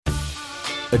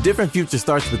A different future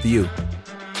starts with you.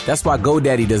 That's why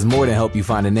GoDaddy does more than help you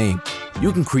find a name.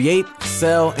 You can create,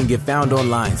 sell, and get found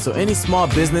online, so any small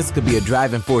business could be a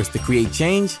driving force to create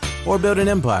change or build an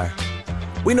empire.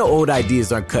 We know old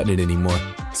ideas aren't cutting it anymore,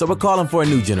 so we're calling for a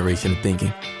new generation of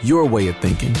thinking, your way of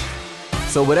thinking.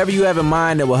 So whatever you have in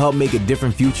mind that will help make a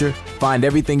different future, find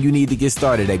everything you need to get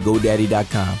started at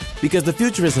GoDaddy.com. Because the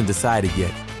future isn't decided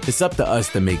yet. It's up to us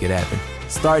to make it happen.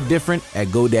 Start different at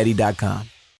GoDaddy.com.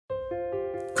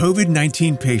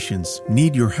 COVID-19 patients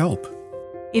need your help.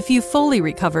 If you've fully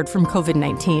recovered from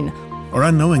COVID-19 or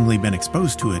unknowingly been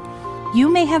exposed to it, you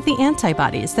may have the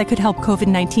antibodies that could help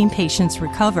COVID-19 patients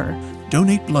recover.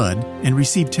 Donate blood and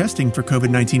receive testing for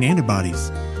COVID-19 antibodies.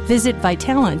 Visit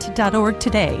Vitalant.org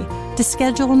today to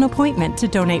schedule an appointment to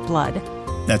donate blood.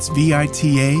 That's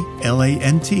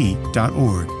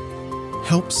Vitalant.org.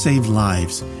 Help save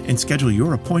lives and schedule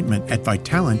your appointment at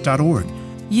Vitalant.org.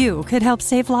 You could help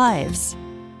save lives.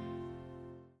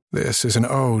 This is an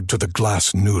ode to the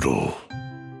glass noodle.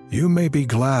 You may be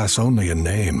glass only in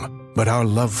name, but our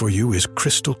love for you is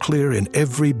crystal clear in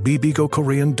every Bibigo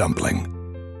Korean dumpling.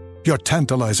 Your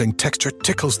tantalizing texture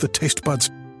tickles the taste buds,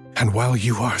 and while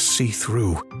you are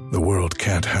see-through, the world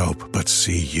can't help but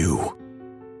see you.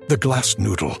 The glass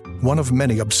noodle, one of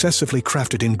many obsessively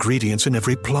crafted ingredients in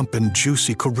every plump and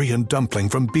juicy Korean dumpling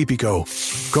from Bibigo.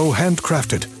 Go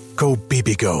handcrafted. Go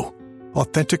Bibigo.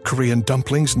 Authentic Korean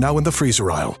dumplings now in the freezer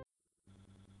aisle.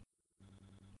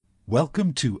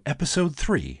 Welcome to Episode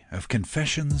 3 of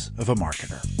Confessions of a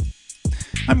Marketer.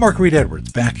 I'm Mark Reed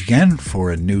Edwards, back again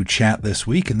for a new chat this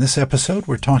week. In this episode,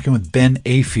 we're talking with Ben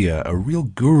Afia, a real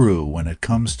guru when it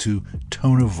comes to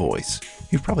tone of voice.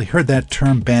 You've probably heard that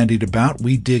term bandied about.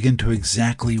 We dig into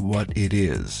exactly what it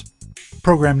is.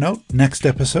 Program note, next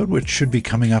episode, which should be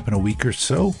coming up in a week or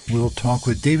so, we'll talk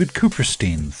with David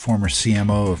Cooperstein, former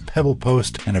CMO of Pebble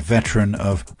Post and a veteran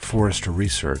of Forrester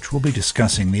Research. We'll be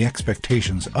discussing the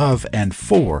expectations of and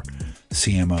for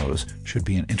CMOs. Should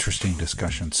be an interesting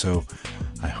discussion, so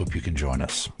I hope you can join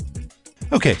us.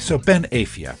 Okay, so Ben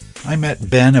Afia. I met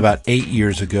Ben about 8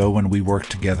 years ago when we worked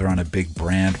together on a big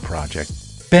brand project.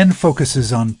 Ben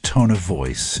focuses on tone of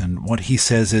voice, and what he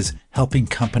says is helping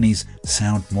companies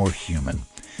sound more human.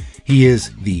 He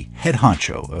is the head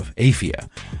honcho of Afia,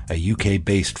 a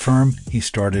UK-based firm he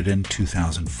started in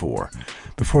 2004.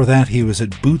 Before that, he was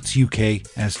at Boots UK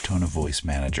as tone of voice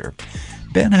manager.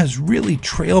 Ben has really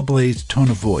trailblazed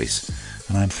tone of voice,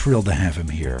 and I'm thrilled to have him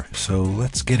here. So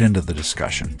let's get into the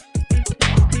discussion.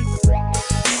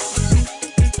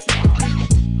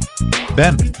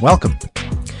 Ben, welcome.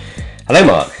 Hello,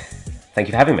 Mark. Thank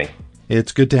you for having me.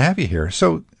 It's good to have you here.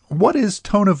 So what is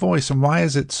tone of voice and why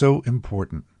is it so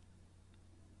important?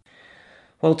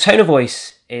 Well, tone of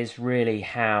voice is really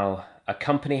how a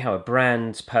company, how a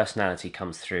brand's personality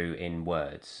comes through in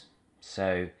words.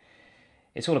 So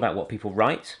it's all about what people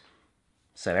write.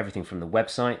 So everything from the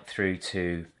website through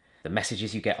to the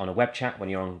messages you get on a web chat when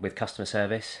you're on with customer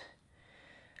service,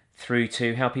 through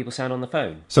to how people sound on the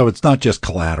phone. So it's not just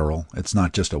collateral, it's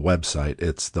not just a website,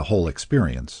 it's the whole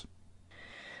experience.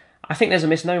 I think there's a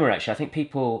misnomer, actually. I think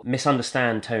people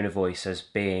misunderstand tone of voice as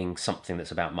being something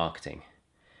that's about marketing.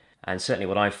 And certainly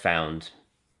what I've found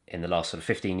in the last sort of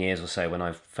 15 years or so when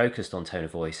I've focused on tone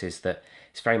of voice is that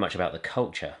it's very much about the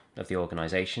culture of the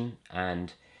organisation,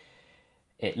 and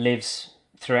it lives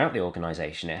throughout the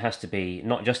organisation. It has to be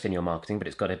not just in your marketing, but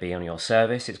it's got to be on your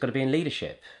service, it's got to be in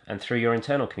leadership and through your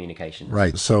internal communications.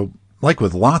 Right. So like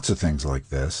with lots of things like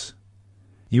this,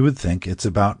 you would think it's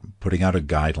about putting out a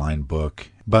guideline book,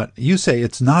 but you say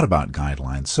it's not about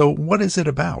guidelines. So what is it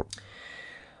about?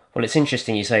 Well, it's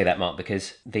interesting you say that, Mark,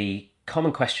 because the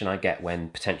common question I get when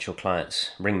potential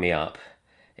clients ring me up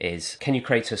is, can you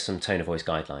create us some tone of voice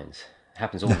guidelines? It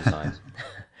happens all the time.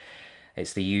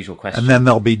 It's the usual question. And then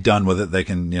they'll be done with it. They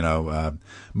can,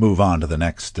 move on to the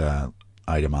next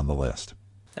item on the list.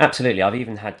 Absolutely. I've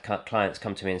even had clients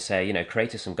come to me and say,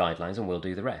 create us some guidelines and we'll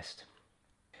do the rest.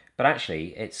 But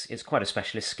actually, it's quite a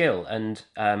specialist skill. And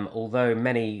although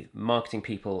many marketing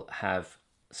people have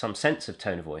some sense of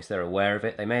tone of voice, they're aware of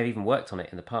it, they may have even worked on it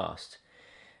in the past,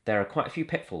 there are quite a few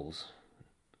pitfalls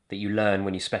that you learn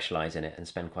when you specialise in it and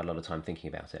spend quite a lot of time thinking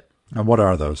about it. And what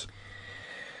are those?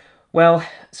 Well,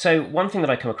 so one thing that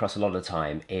I come across a lot of the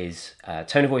time is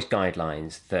tone of voice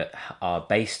guidelines that are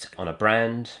based on a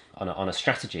brand, on a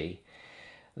strategy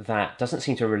that doesn't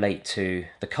seem to relate to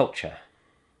the culture.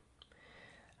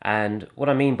 And what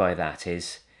I mean by that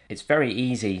is it's very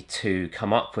easy to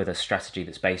come up with a strategy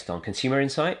that's based on consumer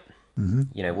insight,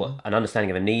 what an understanding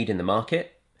of a need in the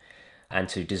market, and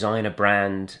to design a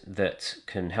brand that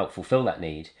can help fulfill that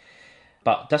need.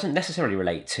 but doesn't necessarily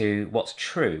relate to what's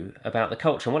true about the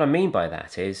culture. And what I mean by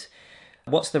that is,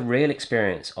 what's the real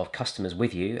experience of customers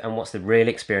with you, and what's the real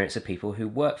experience of people who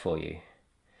work for you?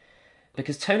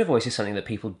 Because tone of voice is something that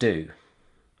people do.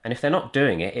 And if they're not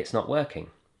doing it, it's not working.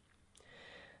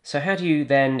 So how do you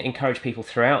then encourage people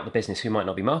throughout the business who might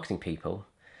not be marketing people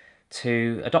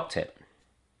to adopt it?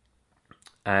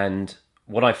 And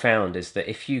what I found is that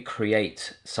if you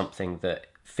create something that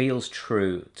feels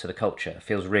true to the culture,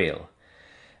 feels real,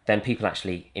 then people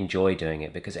actually enjoy doing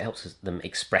it because it helps them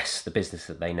express the business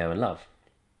that they know and love,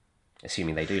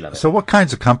 assuming they do love it. So what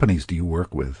kinds of companies do you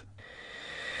work with?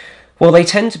 Well, they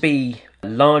tend to be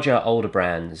larger, older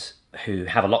brands who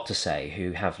have a lot to say,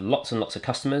 who have lots and lots of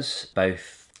customers,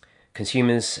 both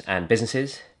consumers and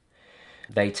businesses.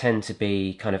 They tend to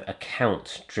be kind of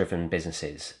account-driven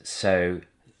businesses. So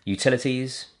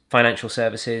utilities, financial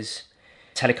services,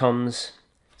 telecoms.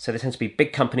 So they tend to be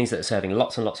big companies that are serving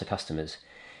lots and lots of customers.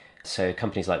 So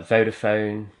companies like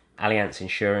Vodafone, Allianz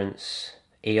Insurance,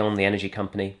 E.ON, the energy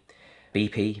company,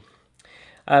 BP,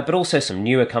 but also some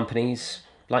newer companies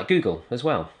like Google as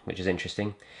well, which is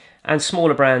interesting, and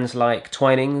smaller brands like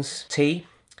Twinings Tea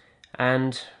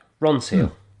and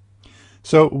Ronseal.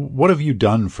 So what have you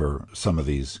done for some of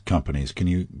these companies? Can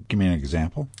you give me an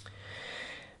example?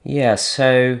 Yeah,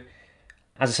 so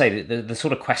as I say, the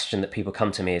sort of question that people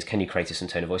come to me is, can you create us some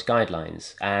tone of voice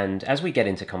guidelines? And as we get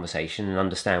into conversation and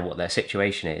understand what their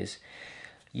situation is,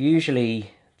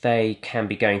 usually they can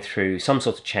be going through some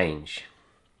sort of change.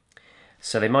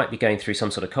 So they might be going through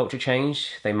some sort of culture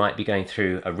change, they might be going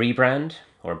through a rebrand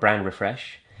or a brand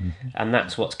refresh, and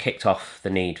that's what's kicked off the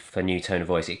need for new tone of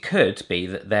voice. It could be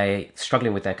that they're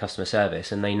struggling with their customer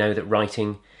service and they know that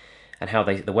writing and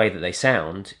the way that they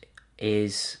sound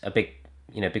is a big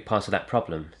part of that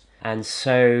problem. And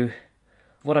so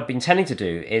what I've been tending to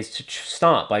do is to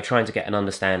start by trying to get an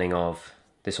understanding of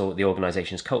the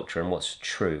organization's culture and what's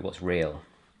true, what's real.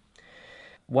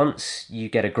 Once you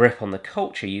get a grip on the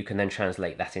culture, you can then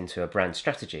translate that into a brand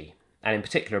strategy, and in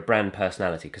particular a brand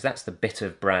personality, because that's the bit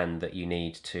of brand that you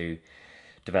need to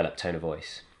develop tone of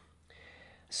voice.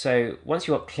 So once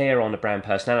you're clear on a brand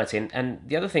personality, and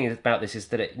the other thing about this is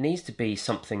that it needs to be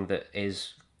something that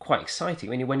is quite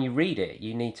exciting. When you read it,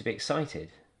 you need to be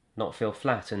excited, not feel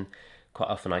flat. And quite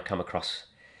often I come across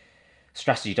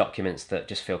strategy documents that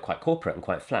just feel quite corporate and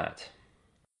quite flat.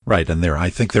 Right, and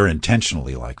I think they're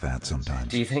intentionally like that sometimes.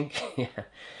 Do you think? Yeah,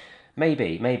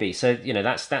 maybe. So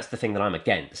that's the thing that I'm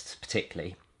against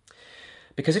particularly,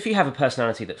 because if you have a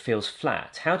personality that feels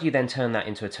flat, how do you then turn that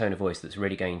into a tone of voice that's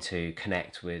really going to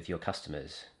connect with your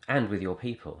customers and with your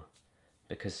people?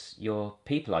 Because your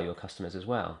people are your customers as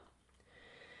well.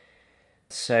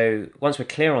 So once we're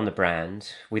clear on the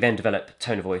brand, we then develop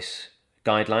tone of voice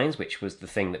guidelines, which was the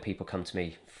thing that people come to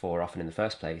me for often in the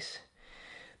first place.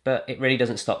 But it really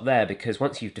doesn't stop there, because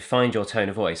once you've defined your tone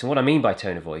of voice, and what I mean by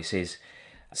tone of voice is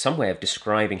some way of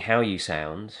describing how you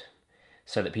sound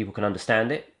so that people can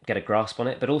understand it, get a grasp on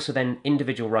it, but also then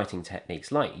individual writing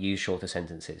techniques like use shorter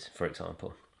sentences, for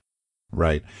example.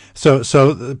 Right. So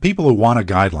the people who want a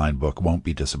guideline book won't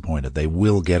be disappointed. They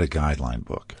will get a guideline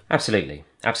book. Absolutely.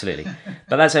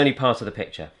 But that's only part of the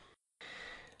picture.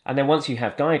 And then once you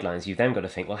have guidelines, you've then got to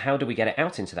think, well, how do we get it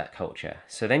out into that culture?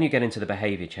 So then you get into the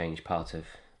behavior change part of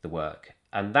the work.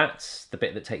 And that's the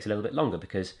bit that takes a little bit longer,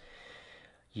 because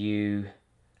you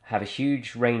have a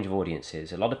huge range of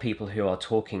audiences, a lot of people who are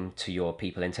talking to your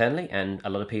people internally and a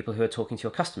lot of people who are talking to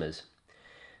your customers.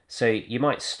 So you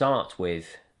might start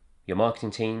with your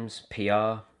marketing teams,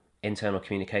 PR, internal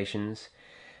communications,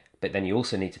 but then you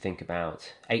also need to think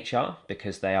about HR,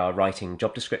 because they are writing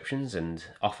job descriptions and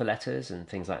offer letters and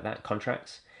things like that,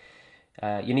 contracts.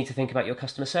 You need to think about your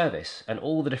customer service and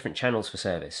all the different channels for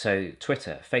service. So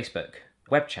Twitter, Facebook,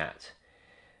 web chat,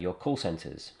 your call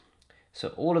centers. So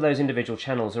all of those individual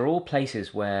channels are all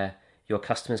places where your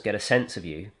customers get a sense of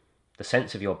you, the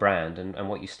sense of your brand and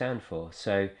what you stand for.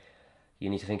 So you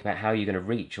need to think about how you're going to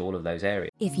reach all of those areas.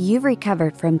 If you've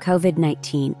recovered from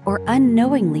COVID-19 or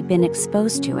unknowingly been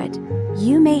exposed to it,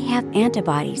 you may have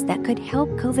antibodies that could help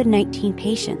COVID-19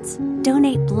 patients.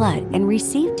 Donate blood and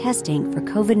receive testing for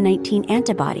COVID-19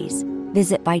 antibodies.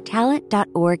 Visit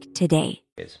Vitalant.org today.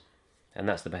 And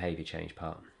that's the behavior change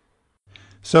part.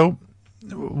 So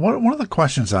one of the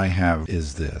questions I have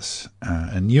is this,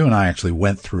 and you and I actually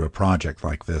went through a project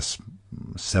like this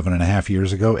 8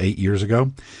 years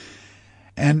ago.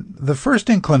 And the first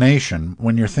inclination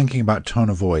when you're thinking about tone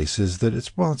of voice is that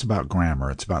it's about grammar,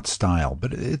 it's about style,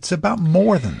 but it's about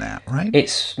more than that, right?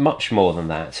 It's much more than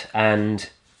that. And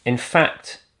in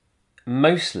fact,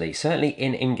 mostly, certainly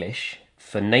in English,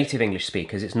 for native English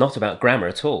speakers, it's not about grammar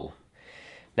at all.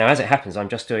 Now, as it happens, I'm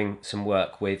just doing some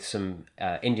work with some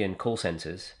Indian call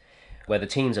centres where the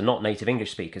teams are not native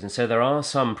English speakers, and so there are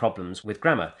some problems with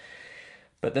grammar.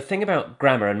 But the thing about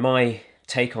grammar, and my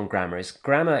take on grammar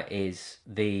is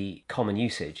the common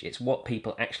usage. It's what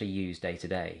people actually use day to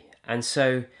day. And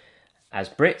so as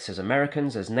Brits, as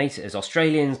Americans, as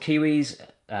Australians, Kiwis,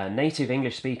 native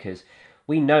English speakers,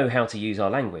 we know how to use our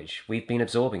language. We've been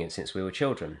absorbing it since we were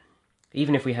children,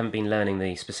 even if we haven't been learning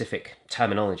the specific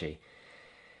terminology.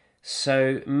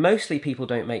 So mostly people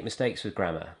don't make mistakes with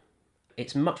grammar.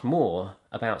 It's much more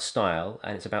about style,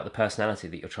 and it's about the personality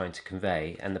that you're trying to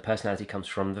convey, and the personality comes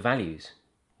from the values.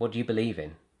 What do you believe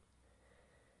in?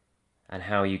 And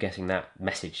how are you getting that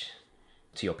message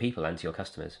to your people and to your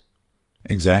customers?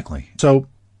 Exactly. So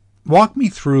walk me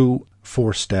through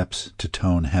 4 steps to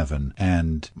tone heaven,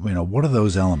 and what are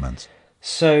those elements?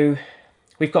 So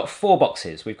we've got 4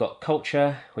 boxes. We've got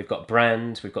culture, we've got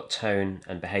brand, we've got tone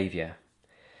and behavior.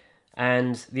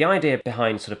 And the idea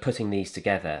behind sort of putting these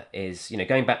together is,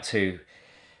 going back to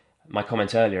my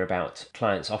comment earlier about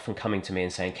clients often coming to me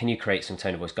and saying, can you create some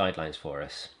tone of voice guidelines for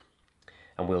us?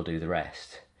 And we'll do the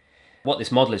rest. What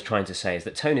this model is trying to say is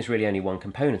that tone is really only one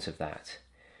component of that.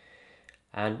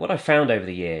 And what I've found over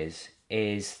the years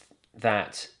is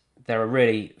that there are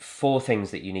really 4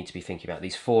 things that you need to be thinking about,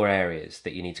 these 4 areas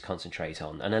that you need to concentrate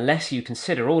on. And unless you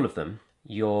consider all of them,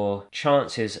 your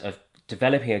chances of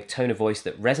developing a tone of voice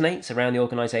that resonates around the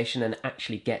organisation and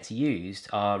actually gets used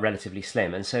are relatively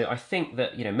slim. And so I think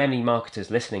that many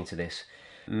marketers listening to this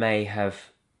may have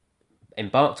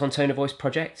embarked on tone of voice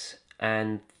projects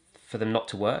and for them not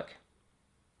to work.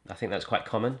 I think that's quite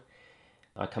common.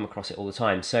 I come across it all the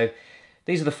time. So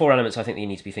these are the 4 elements I think that you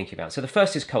need to be thinking about. So the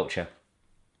first is culture.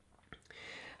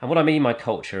 And what I mean by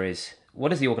culture is,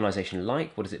 what is the organisation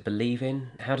like? What does it believe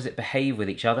in? How does it behave with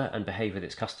each other and behave with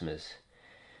its customers?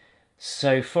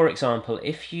 So, for example,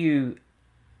 if you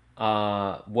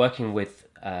are working with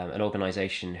an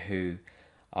organisation who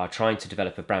are trying to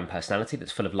develop a brand personality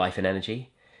that's full of life and energy,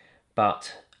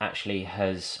 but actually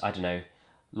has,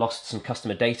 lost some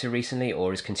customer data recently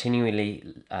or is continually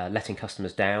letting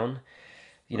customers down,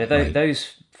 Right.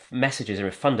 Those messages are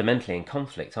fundamentally in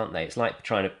conflict, aren't they? It's like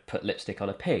trying to put lipstick on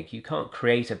a pig. You can't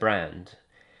create a brand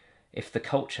if the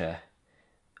culture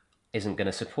isn't going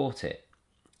to support it.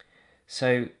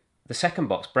 So the second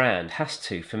box, brand, has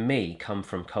to, for me, come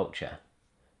from culture.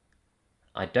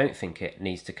 I don't think it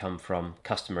needs to come from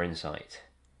customer insight,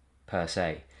 per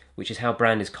se, which is how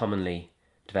brand is commonly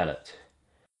developed.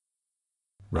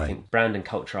 Right. I think brand and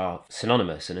culture are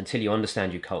synonymous, and until you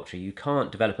understand your culture, you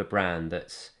can't develop a brand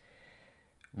that's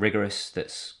rigorous,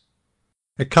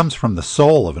 It comes from the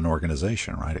soul of an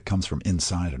organization, right? It comes from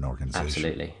inside an organization.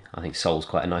 Absolutely. I think soul's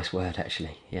quite a nice word,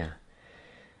 actually, yeah.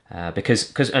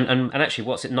 Because actually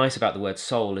what's nice about the word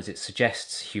soul is it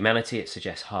suggests humanity, it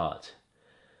suggests heart.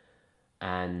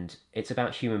 And it's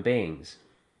about human beings.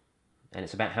 And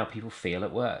it's about how people feel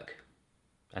at work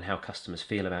and how customers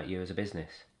feel about you as a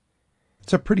business.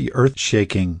 It's a pretty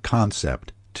earth-shaking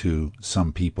concept to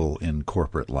some people in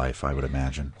corporate life, I would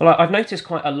imagine. Well, I've noticed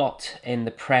quite a lot in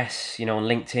the press, on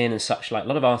LinkedIn and such, like a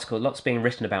lot of articles, lots being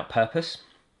written about purpose.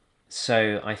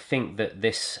 So I think that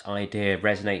this idea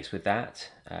resonates with that.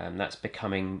 That's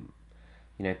becoming,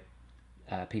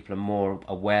 people are more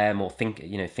aware, more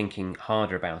thinking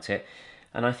harder about it.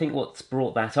 And I think what's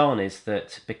brought that on is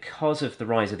that because of the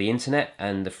rise of the internet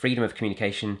and the freedom of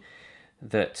communication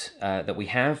that we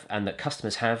have and that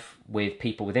customers have with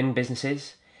people within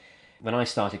businesses. When I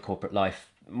started corporate life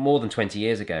more than 20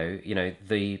 years ago,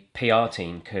 the PR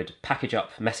team could package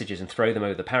up messages and throw them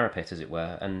over the parapet, as it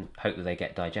were, and hope that they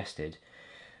get digested.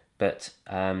 But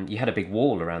you had a big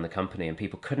wall around the company and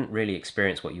people couldn't really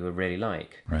experience what you were really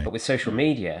like. Right. But with social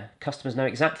media, customers know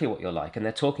exactly what you're like and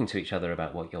they're talking to each other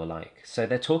about what you're like. So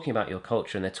they're talking about your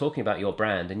culture and they're talking about your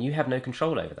brand, and you have no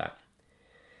control over that.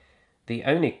 The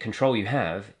only control you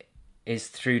have is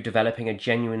through developing a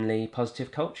genuinely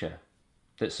positive culture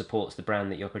that supports the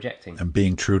brand that you're projecting. And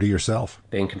being true to yourself.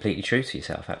 Being completely true to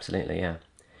yourself, absolutely, yeah.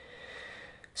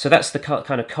 So that's the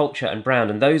kind of culture and brand,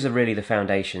 and those are really the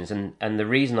foundations. And the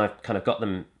reason I've kind of got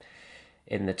them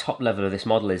in the top level of this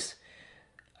model is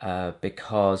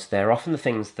because they're often the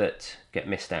things that get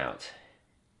missed out.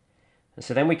 And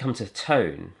so then we come to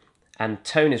tone, and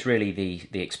tone is really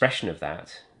the expression of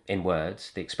that in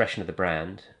words, the expression of the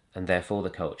brand, and therefore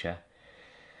the culture.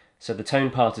 So the tone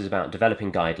part is about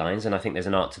developing guidelines, and I think there's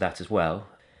an art to that as well.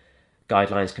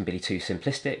 Guidelines can be too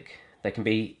simplistic, they can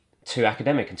be too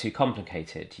academic and too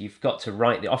complicated. You've got to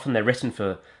write, often they're written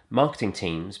for marketing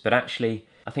teams, but actually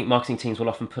I think marketing teams will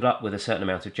often put up with a certain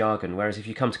amount of jargon, whereas if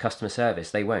you come to customer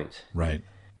service, they won't. Right.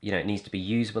 it needs to be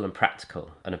usable and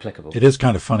practical and applicable. It is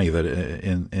kind of funny that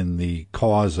in the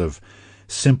cause of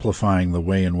simplifying the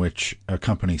way in which a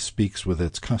company speaks with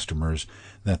its customers,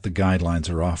 that the guidelines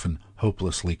are often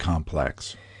hopelessly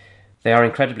complex. They are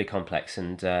incredibly complex,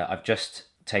 and I've just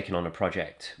taken on a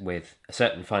project with a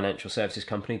certain financial services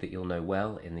company that you'll know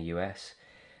well in the US,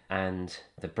 and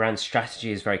the brand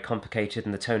strategy is very complicated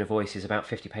and the tone of voice is about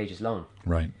 50 pages long.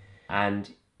 Right.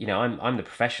 And, I'm the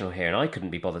professional here and I couldn't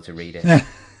be bothered to read it.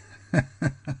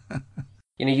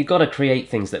 You've got to create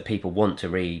things that people want to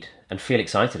read and feel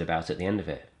excited about at the end of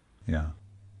it. Yeah.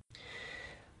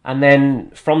 And then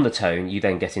from the tone, you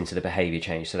then get into the behavior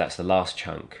change. So that's the last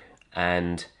chunk.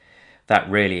 And that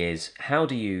really is, how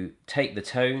do you take the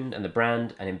tone and the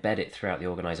brand and embed it throughout the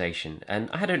organization? And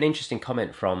I had an interesting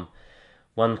comment from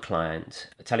one client,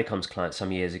 a telecoms client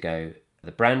some years ago.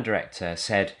 The brand director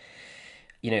said,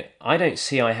 I don't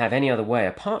see I have any other way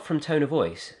apart from tone of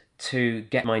voice to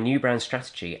get my new brand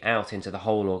strategy out into the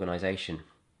whole organization.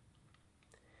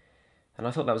 And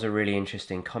I thought that was a really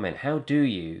interesting comment. How do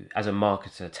you, as a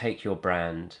marketer, take your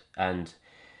brand and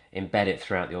embed it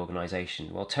throughout the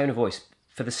organization? Well, tone of voice,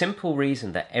 for the simple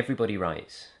reason that everybody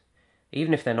writes.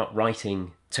 Even if they're not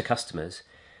writing to customers,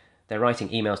 they're writing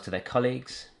emails to their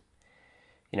colleagues.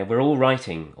 We're all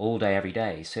writing all day, every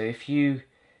day. So if you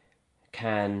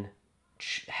can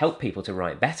help people to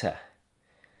write better,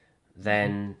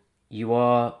 then you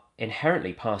are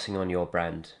inherently passing on your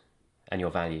brand and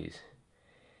your values.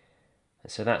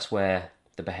 And so that's where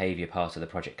the behavior part of the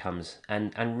project comes.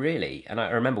 And really, and I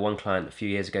remember one client a few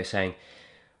years ago saying,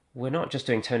 we're not just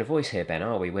doing tone of voice here, Ben,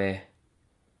 are we? We're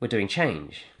doing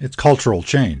change. It's cultural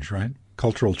change, right?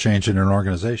 Cultural change in an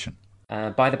organization.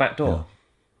 By the back door.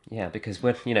 Yeah, because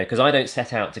because I don't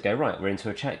set out to go, right, we're into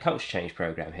a culture change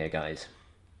program here, guys.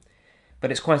 But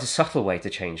it's quite a subtle way to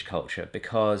change culture,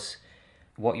 because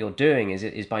what you're doing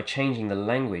is by changing the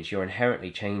language, you're inherently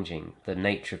changing the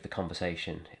nature of the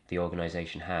conversation the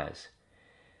organization has.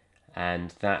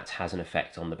 And that has an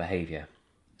effect on the behavior.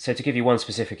 So to give you one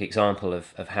specific example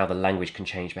of how the language can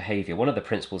change behavior, one of the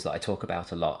principles that I talk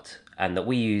about a lot, and that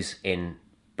we use in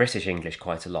British English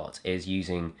quite a lot, is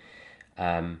using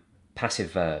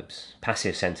passive verbs,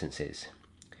 passive sentences.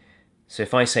 So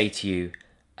if I say to you,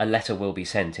 a letter will be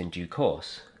sent in due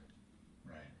course,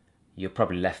 you're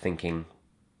probably left thinking,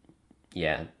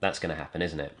 yeah, that's going to happen,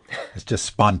 isn't it? It's just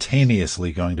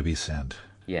spontaneously going to be sent.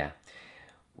 Yeah.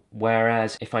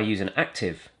 Whereas if I use an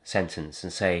active sentence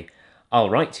and say, I'll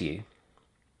write to you,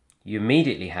 you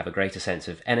immediately have a greater sense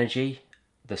of energy,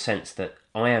 the sense that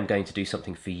I am going to do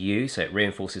something for you, so it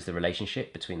reinforces the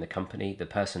relationship between the company, the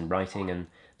person writing, and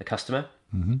the customer.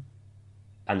 Mm-hmm.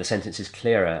 And the sentence is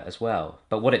clearer as well.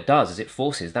 But what it does is it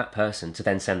forces that person to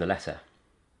then send the letter.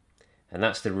 And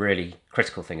that's the really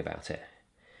critical thing about it.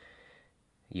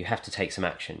 You have to take some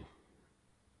action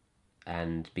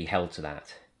and be held to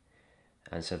that.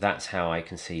 And so that's how I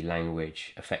can see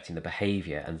language affecting the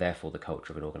behavior and therefore the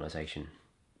culture of an organization.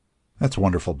 That's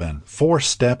wonderful, Ben. 4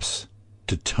 steps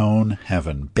to tone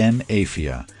heaven. Ben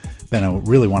Afia. Ben, I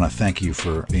really want to thank you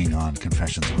for being on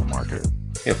Confessions of a Marketer.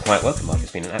 You're quite welcome, Mark.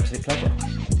 It's been an absolute pleasure.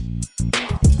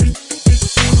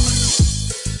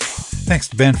 Thanks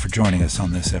to Ben for joining us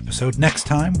on this episode. Next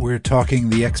time, we're talking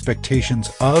the expectations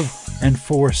of and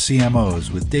for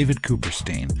CMOs with David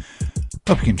Cooperstein.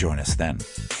 Hope you can join us then.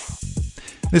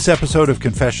 This episode of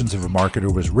Confessions of a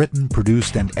Marketer was written,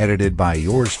 produced, and edited by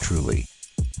yours truly.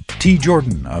 T.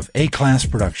 Jordan of A-Class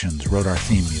Productions wrote our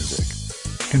theme music.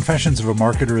 Confessions of a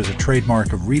Marketer is a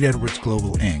trademark of Reed Edwards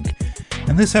Global, Inc.,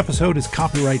 and this episode is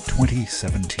copyright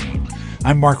 2017.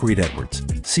 I'm Mark Reed Edwards.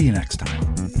 See you next time.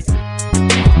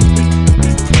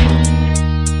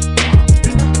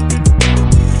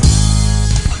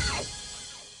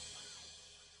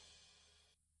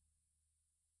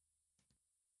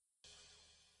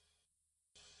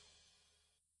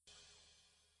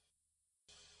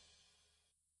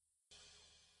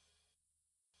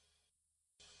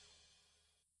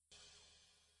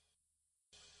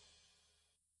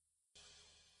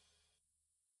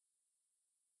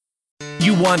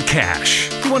 You want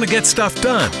cash. You want to get stuff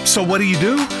done. So what do?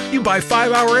 You buy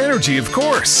 5-Hour Energy, of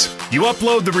course. You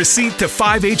upload the receipt to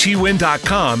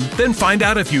 5hewin.com, then find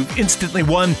out if you instantly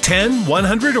won $10,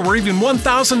 $100, or even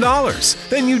 $1,000.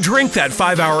 Then you drink that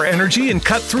 5-Hour Energy and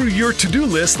cut through your to-do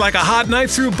list like a hot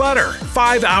knife through butter.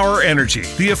 5-Hour Energy,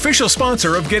 the official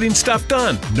sponsor of Getting Stuff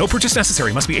Done. No purchase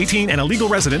necessary. Must be 18 and a legal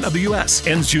resident of the U.S.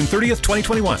 Ends June 30th,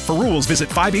 2021. For rules, visit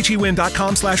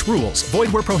 5hewin.com/rules. Void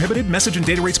where prohibited. Message and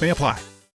data rates may apply.